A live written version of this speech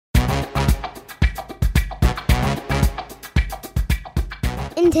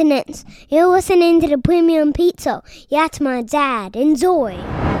Internets, you're listening to the Premium Pizza. That's my dad. Enjoy.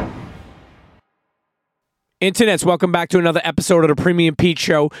 Internets, welcome back to another episode of the Premium Pete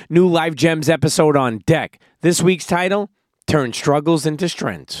Show. New Life Gems episode on deck. This week's title, Turn Struggles into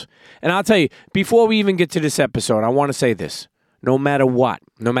Strengths. And I'll tell you, before we even get to this episode, I want to say this. No matter what,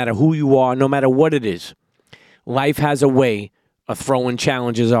 no matter who you are, no matter what it is, life has a way of throwing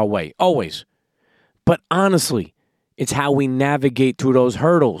challenges our way. Always. But honestly, it's how we navigate through those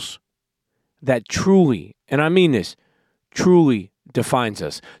hurdles that truly, and I mean this, truly defines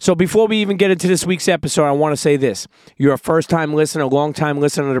us. So before we even get into this week's episode, I want to say this. You're a first-time listener, a long-time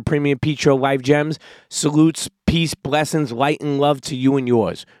listener to the Premium Pete Show Life Gems. Salutes, peace, blessings, light, and love to you and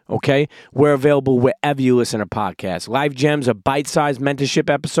yours, okay? We're available wherever you listen to podcasts. Life Gems are bite-sized mentorship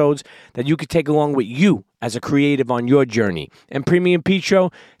episodes that you could take along with you as a creative on your journey. And Premium Pete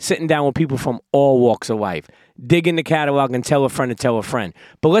Show, sitting down with people from all walks of life. Dig in the catalog and tell a friend to tell a friend.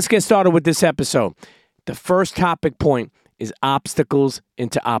 But let's get started with this episode. The first topic point is obstacles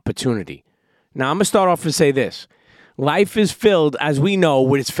into opportunity. Now, I'm going to start off and say this. Life is filled, as we know,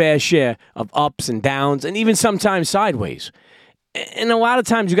 with its fair share of ups and downs and even sometimes sideways. And a lot of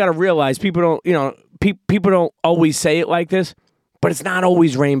times you got to realize people don't always say it like this, but it's not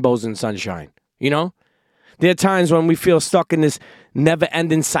always rainbows and sunshine, you know? There are times when we feel stuck in this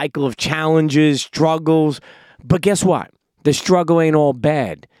never-ending cycle of challenges, struggles, but guess what? The struggle ain't all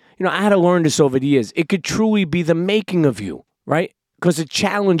bad. You know, I had to learn this over the years. It could truly be the making of you, right? Because it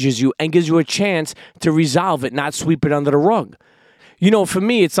challenges you and gives you a chance to resolve it, not sweep it under the rug. You know, for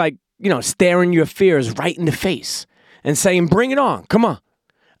me, it's like, staring your fears right in the face and saying, bring it on, come on.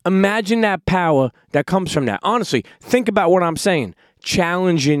 Imagine that power that comes from that. Honestly, think about what I'm saying.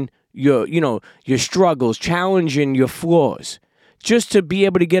 Challenging your struggles, challenging your flaws, just to be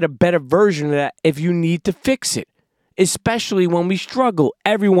able to get a better version of that if you need to fix it. Especially when we struggle.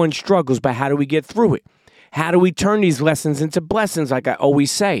 Everyone struggles, but how do we get through it? How do we turn these lessons into blessings, like I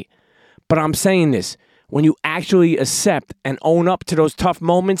always say? But I'm saying this, when you actually accept and own up to those tough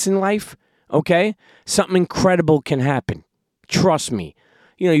moments in life, okay, something incredible can happen. Trust me.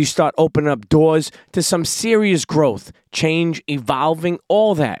 You start opening up doors to some serious growth, change, evolving,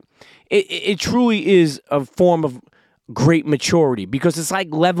 all that. It truly is a form of great maturity because it's like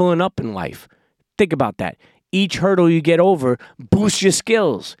leveling up in life. Think about that. Each hurdle you get over boosts your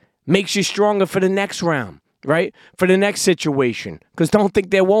skills, makes you stronger for the next round, right? For the next situation. Because don't think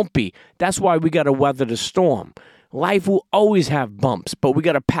there won't be. That's why we got to weather the storm. Life will always have bumps, but we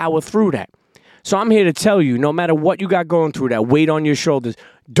got to power through that. So I'm here to tell you, no matter what you got going through, that weight on your shoulders,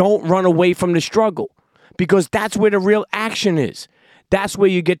 don't run away from the struggle. Because that's where the real action is. That's where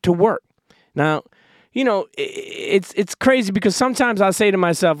you get to work. Now, it's crazy because sometimes I say to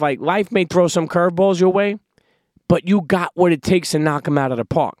myself, like, life may throw some curveballs your way, but you got what it takes to knock them out of the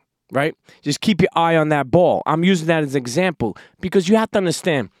park, right? Just keep your eye on that ball. I'm using that as an example because you have to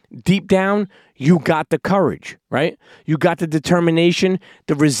understand, deep down, you got the courage, right? You got the determination,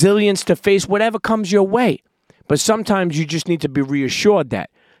 the resilience to face whatever comes your way. But sometimes you just need to be reassured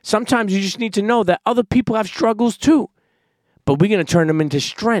that. Sometimes you just need to know that other people have struggles too. But we're going to turn them into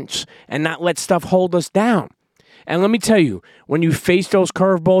strengths and not let stuff hold us down. And let me tell you, when you face those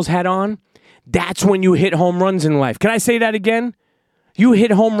curveballs head on, that's when you hit home runs in life. Can I say that again? You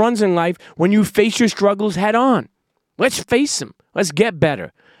hit home runs in life when you face your struggles head on. Let's face them. Let's get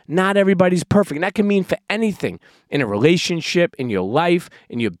better. Not everybody's perfect. And that can mean for anything. In a relationship, in your life,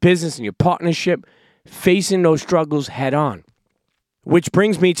 in your business, in your partnership. Facing those struggles head on. Which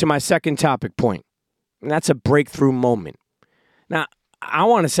brings me to my second topic point. And that's a breakthrough moment. Now, I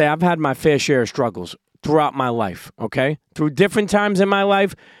want to say I've had my fair share of struggles throughout my life, okay? Through different times in my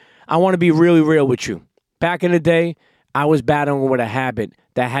life, I want to be really real with you. Back in the day, I was battling with a habit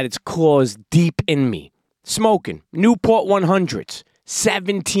that had its claws deep in me. Smoking. Newport 100s.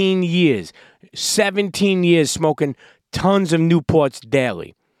 17 years. 17 years smoking tons of Newports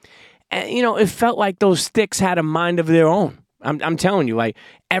daily. And, it felt like those sticks had a mind of their own. I'm telling you, like,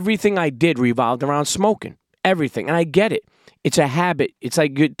 everything I did revolved around smoking. Everything. And I get it. It's a habit. It's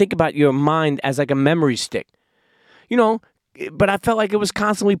like you think about your mind as like a memory stick. But I felt like it was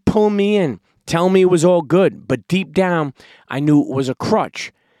constantly pulling me in, telling me it was all good. But deep down, I knew it was a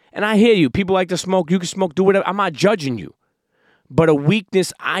crutch. And I hear you. People like to smoke. You can smoke, do whatever. I'm not judging you. But a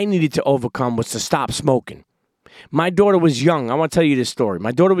weakness I needed to overcome was to stop smoking. My daughter was young. I want to tell you this story.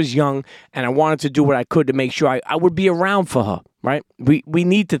 My daughter was young, and I wanted to do what I could to make sure I would be around for her, right? We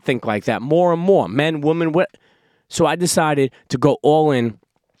need to think like that more and more. Men, women, what? So I decided to go all in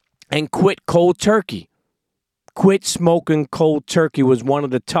and quit cold turkey. Quit smoking cold turkey was one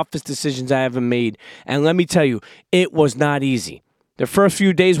of the toughest decisions I ever made. And let me tell you, it was not easy. The first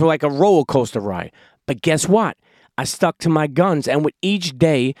few days were like a roller coaster ride. But guess what? I stuck to my guns, and with each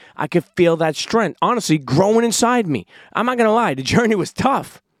day, I could feel that strength, honestly, growing inside me. I'm not going to lie, the journey was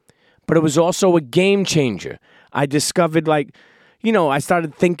tough, but it was also a game changer. I discovered, I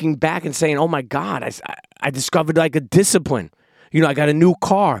started thinking back and saying, oh my God, I discovered like a discipline. I got a new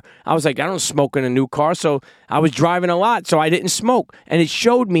car. I was like, I don't smoke in a new car, so I was driving a lot, so I didn't smoke. And it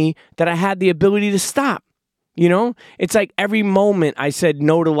showed me that I had the ability to stop. It's like every moment I said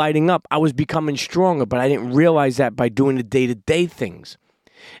no to lighting up, I was becoming stronger, but I didn't realize that by doing the day-to-day things.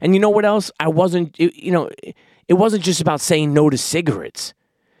 And you know what else? It wasn't just about saying no to cigarettes.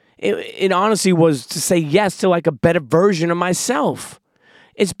 It honestly was to say yes to like a better version of myself.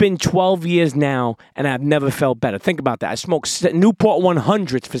 It's been 12 years now, and I've never felt better. Think about that. I smoked Newport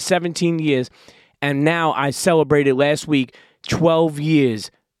 100s for 17 years, and now I celebrated last week 12 years.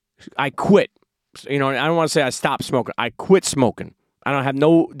 I quit. I don't want to say I stopped smoking. I quit smoking. I don't have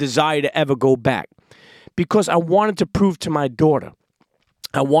no desire to ever go back because I wanted to prove to my daughter.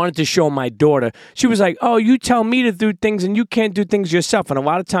 I wanted to show my daughter. She was like, oh, you tell me to do things and you can't do things yourself. And a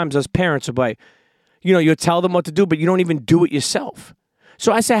lot of times us parents are like, you'll tell them what to do, but you don't even do it yourself.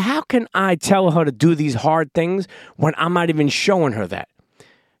 So I said, how can I tell her to do these hard things when I'm not even showing her that?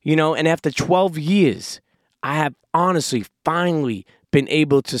 And after 12 years, I have honestly finally been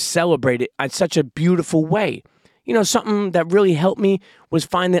able to celebrate it in such a beautiful way. Something that really helped me was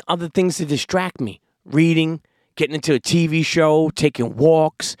finding other things to distract me. Reading, getting into a TV show, taking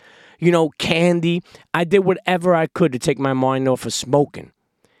walks, candy. I did whatever I could to take my mind off of smoking.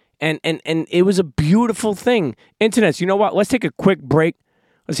 And it was a beautiful thing. Internets, you know what? Let's take a quick break.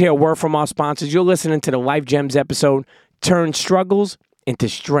 Let's hear a word from our sponsors. You're listening to the Life Gems episode, Turn Struggles into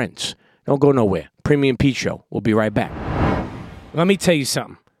Strengths. Don't go nowhere. Premium Pete Show. We'll be right back. Let me tell you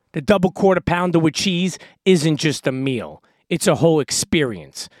something. The double quarter pounder with cheese isn't just a meal. It's a whole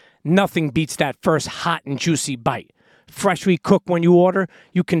experience. Nothing beats that first hot and juicy bite. Freshly cooked when you order,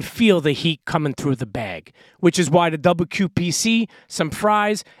 you can feel the heat coming through the bag, which is why the double QPC, some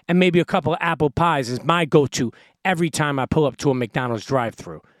fries, and maybe a couple of apple pies is my go-to every time I pull up to a McDonald's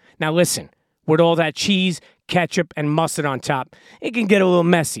drive-thru. Now listen, with all that cheese, ketchup, and mustard on top, it can get a little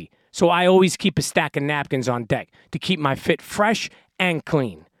messy. So I always keep a stack of napkins on deck to keep my fit fresh and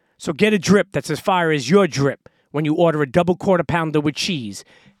clean. So get a drip that's as fire as your drip when you order a double quarter pounder with cheese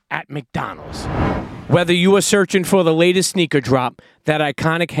at McDonald's. Whether you are searching for the latest sneaker drop, that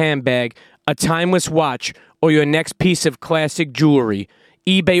iconic handbag, a timeless watch, or your next piece of classic jewelry,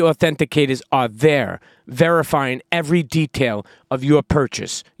 eBay authenticators are there, verifying every detail of your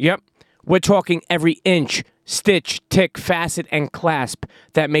purchase. Yep, we're talking every inch, stitch, tick, facet, and clasp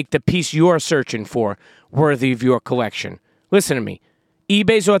that make the piece you're searching for worthy of your collection. Listen to me.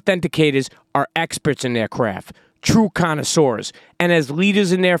 eBay's authenticators are experts in their craft, true connoisseurs, and as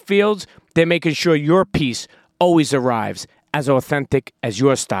leaders in their fields, they're making sure your piece always arrives as authentic as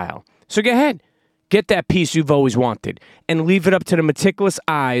your style. So go ahead, get that piece you've always wanted, and leave it up to the meticulous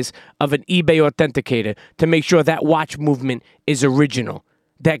eyes of an eBay authenticator to make sure that watch movement is original,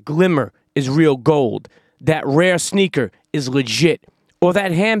 that glimmer is real gold, that rare sneaker is legit, or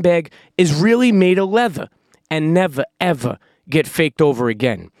that handbag is really made of leather and never, ever get faked over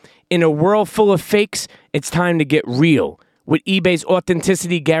again. In a world full of fakes, it's time to get real. With eBay's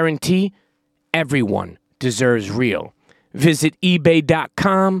authenticity guarantee, everyone deserves real. Visit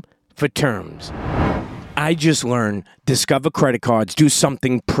ebay.com for terms. I just learned Discover credit cards do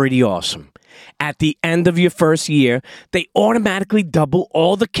something pretty awesome. At the end of your first year, they automatically double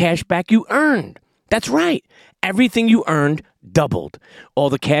all the cash back you earned. That's right. Everything you earned doubled. All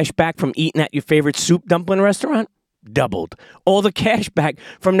the cash back from eating at your favorite soup dumpling restaurant? Doubled. All the cash back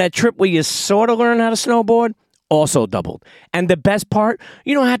from that trip where you sort of learned how to snowboard? Also doubled. And the best part,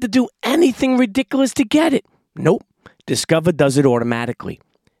 you don't have to do anything ridiculous to get it. Nope. Discover does it automatically.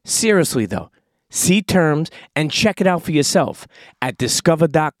 Seriously, though, see terms and check it out for yourself at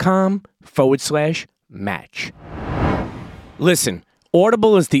discover.com/match. Listen,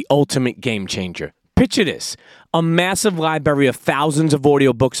 Audible is the ultimate game changer. Picture this, a massive library of thousands of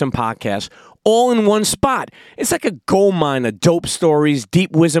audiobooks and podcasts all in one spot. It's like a gold mine of dope stories,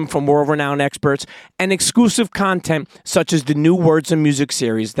 deep wisdom from world-renowned experts, and exclusive content such as the new Words and Music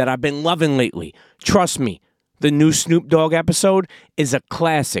series that I've been loving lately. Trust me, the new Snoop Dogg episode is a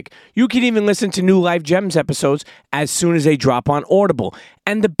classic. You can even listen to new Life Gems episodes as soon as they drop on Audible.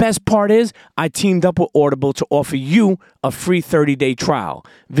 And the best part is I teamed up with Audible to offer you a free 30-day trial.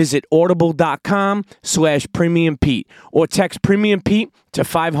 Visit audible.com/Premium Pete or text Premium Pete to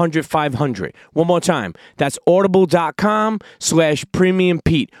 500-500. One more time. That's audible.com/Premium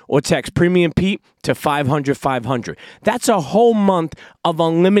Pete or text Premium Pete to 500-500. That's a whole month of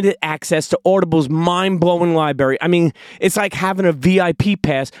unlimited access to Audible's mind-blowing library. I mean, it's like having a VIP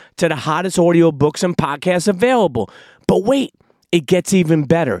pass to the hottest audiobooks and podcasts available. But wait. It gets even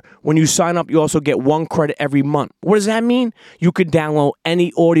better. When you sign up, you also get 1 credit every month. What does that mean? You could download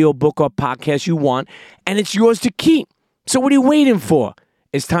any audiobook or podcast you want, and it's yours to keep. So what are you waiting for?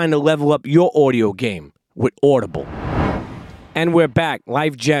 It's time to level up your audio game with Audible. And we're back.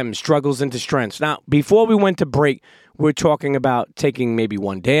 Life gems, struggles into strengths. Now, before we went to break, we're talking about taking maybe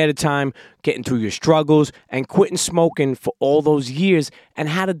one day at a time, getting through your struggles, and quitting smoking for all those years, and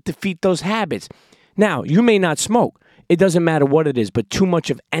how to defeat those habits. Now, you may not smoke. It doesn't matter what it is, but too much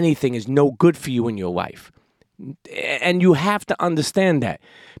of anything is no good for you in your life. And you have to understand that.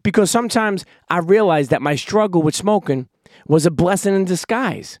 Because sometimes I realized that my struggle with smoking was a blessing in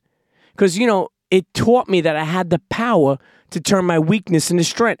disguise. Because, it taught me that I had the power to turn my weakness into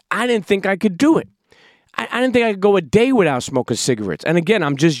strength. I didn't think I could do it. I didn't think I could go a day without smoking cigarettes. And again,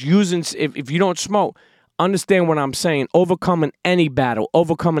 I'm just using, if you don't smoke, understand what I'm saying. Overcoming any battle,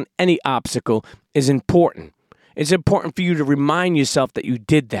 overcoming any obstacle is important. It's important for you to remind yourself that you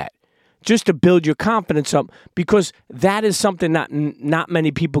did that, just to build your confidence up, because that is something that not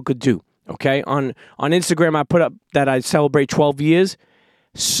many people could do, okay? On Instagram, I put up that I celebrate 12 years.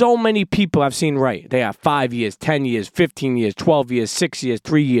 So many people I've seen write. They have 5 years, 10 years, 15 years, 12 years, 6 years,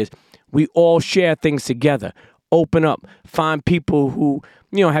 3 years. We all share things together. Open up. Find people who,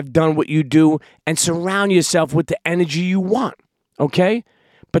 have done what you do, and surround yourself with the energy you want, okay?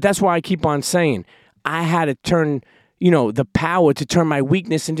 But that's why I keep on saying, I had to turn, the power to turn my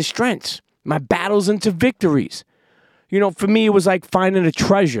weakness into strengths, my battles into victories. For me, it was like finding a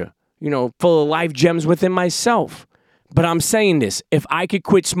treasure, full of life gems within myself. But I'm saying this, if I could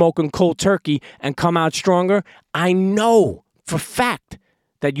quit smoking cold turkey and come out stronger, I know for fact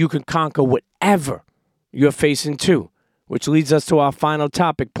that you can conquer whatever you're facing too, which leads us to our final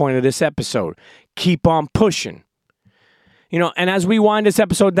topic point of this episode. Keep on pushing. And as we wind this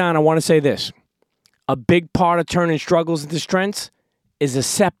episode down, I want to say this. A big part of turning struggles into strengths is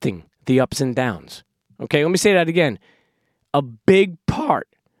accepting the ups and downs. Okay, let me say that again. A big part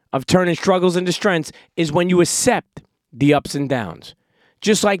of turning struggles into strengths is when you accept the ups and downs.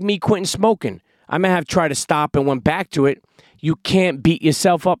 Just like me quitting smoking. I may have tried to stop and went back to it. You can't beat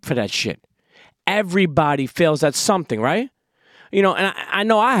yourself up for that shit. Everybody fails at something, right? And I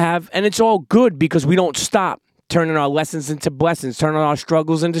know I have, and it's all good because we don't stop turning our lessons into blessings, turning our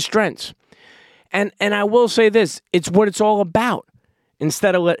struggles into strengths. And I will say this, it's what it's all about.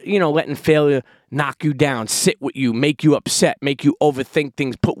 Instead of letting failure knock you down, sit with you, make you upset, make you overthink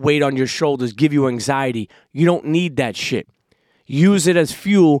things, put weight on your shoulders, give you anxiety. You don't need that shit. Use it as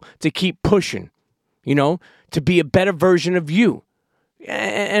fuel to keep pushing, to be a better version of you.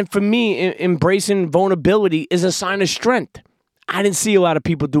 And for me, embracing vulnerability is a sign of strength. I didn't see a lot of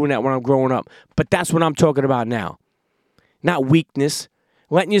people doing that when I'm growing up, but that's what I'm talking about now. Not weakness.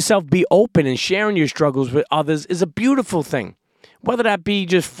 Letting yourself be open and sharing your struggles with others is a beautiful thing. Whether that be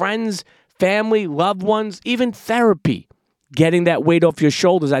just friends, family, loved ones, even therapy. Getting that weight off your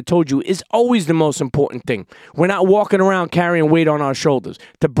shoulders, I told you, is always the most important thing. We're not walking around carrying weight on our shoulders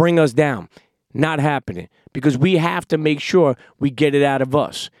to bring us down. Not happening. Because we have to make sure we get it out of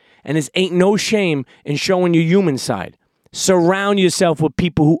us. And this ain't no shame in showing your human side. Surround yourself with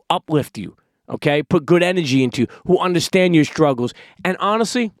people who uplift you. Okay, put good energy into you, who understand your struggles. And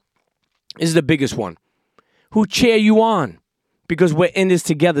honestly, this is the biggest one. Who cheer you on. Because we're in this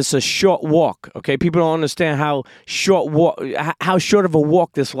together. It's a short walk. Okay, people don't understand how short of a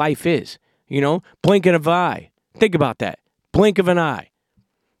walk this life is. Blink of an eye. Think about that. Blink of an eye.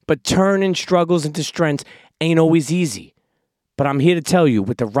 But turning struggles into strengths ain't always easy. But I'm here to tell you,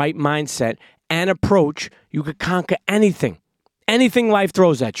 with the right mindset and approach, you could conquer anything. Anything life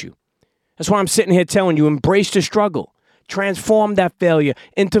throws at you. That's why I'm sitting here telling you, embrace the struggle. Transform that failure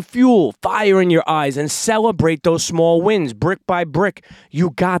into fuel, fire in your eyes, and celebrate those small wins, brick by brick. You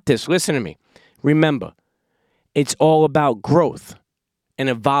got this. Listen to me. Remember, it's all about growth and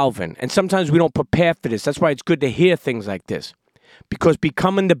evolving. And sometimes we don't prepare for this. That's why it's good to hear things like this. Because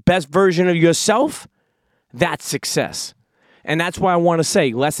becoming the best version of yourself, that's success. And that's why I want to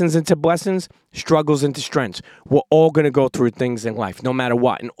say, lessons into blessings, struggles into strengths. We're all going to go through things in life, no matter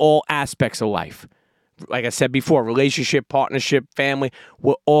what, in all aspects of life. Like I said before, relationship, partnership, family,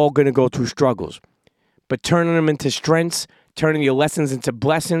 we're all going to go through struggles. But turning them into strengths, turning your lessons into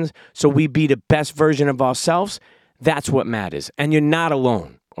blessings so we be the best version of ourselves. That's what matters. And you're not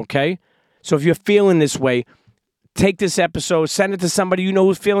alone, okay? So if you're feeling this way, take this episode, send it to somebody you know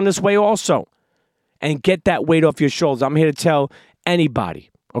who's feeling this way also, and get that weight off your shoulders. I'm here to tell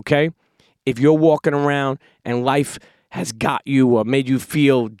anybody, okay? If you're walking around and life has got you or made you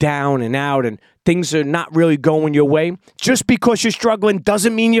feel down and out and things are not really going your way, just because you're struggling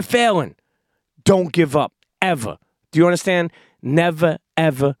doesn't mean you're failing. Don't give up, ever. Do you understand? Never,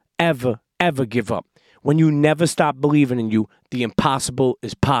 ever, ever, ever give up. When you never stop believing in you, the impossible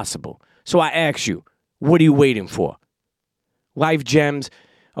is possible. So I ask you, what are you waiting for? Life Gems,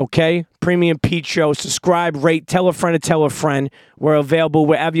 okay? Premium Pete Show. Subscribe, rate, tell a friend to tell a friend. We're available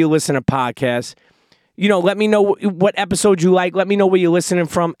wherever you listen to podcasts. Let me know what episode you like. Let me know where you're listening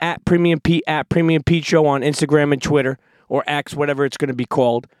from at Premium Pete Show on Instagram and Twitter or X, whatever it's going to be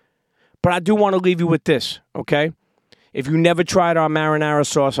called. But I do want to leave you with this, okay? If you never tried our marinara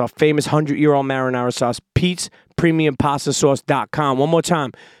sauce, our famous 100-year-old marinara sauce, Pete'sPremiumPastaSauce.com. One more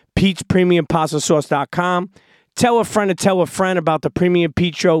time, Pete'sPremiumPastaSauce.com. Tell a friend to tell a friend about the Premium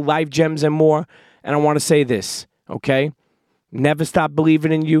Pete Show, Life Gems, and more. And I want to say this, okay? Never stop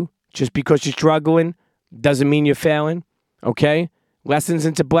believing in you. Just because you're struggling doesn't mean you're failing, okay? Lessons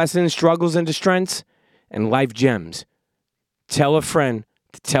into blessings, struggles into strengths, and Life Gems. Tell a friend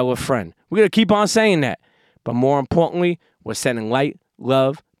to tell a friend. We're going to keep on saying that. But more importantly, we're sending light,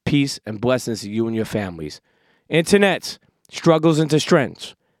 love, peace, and blessings to you and your families. Internets, struggles into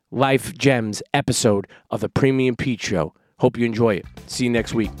strengths. Life Gems episode of the Premium Pete Show. Hope you enjoy it. See you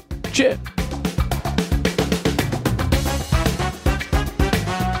next week. Cheers.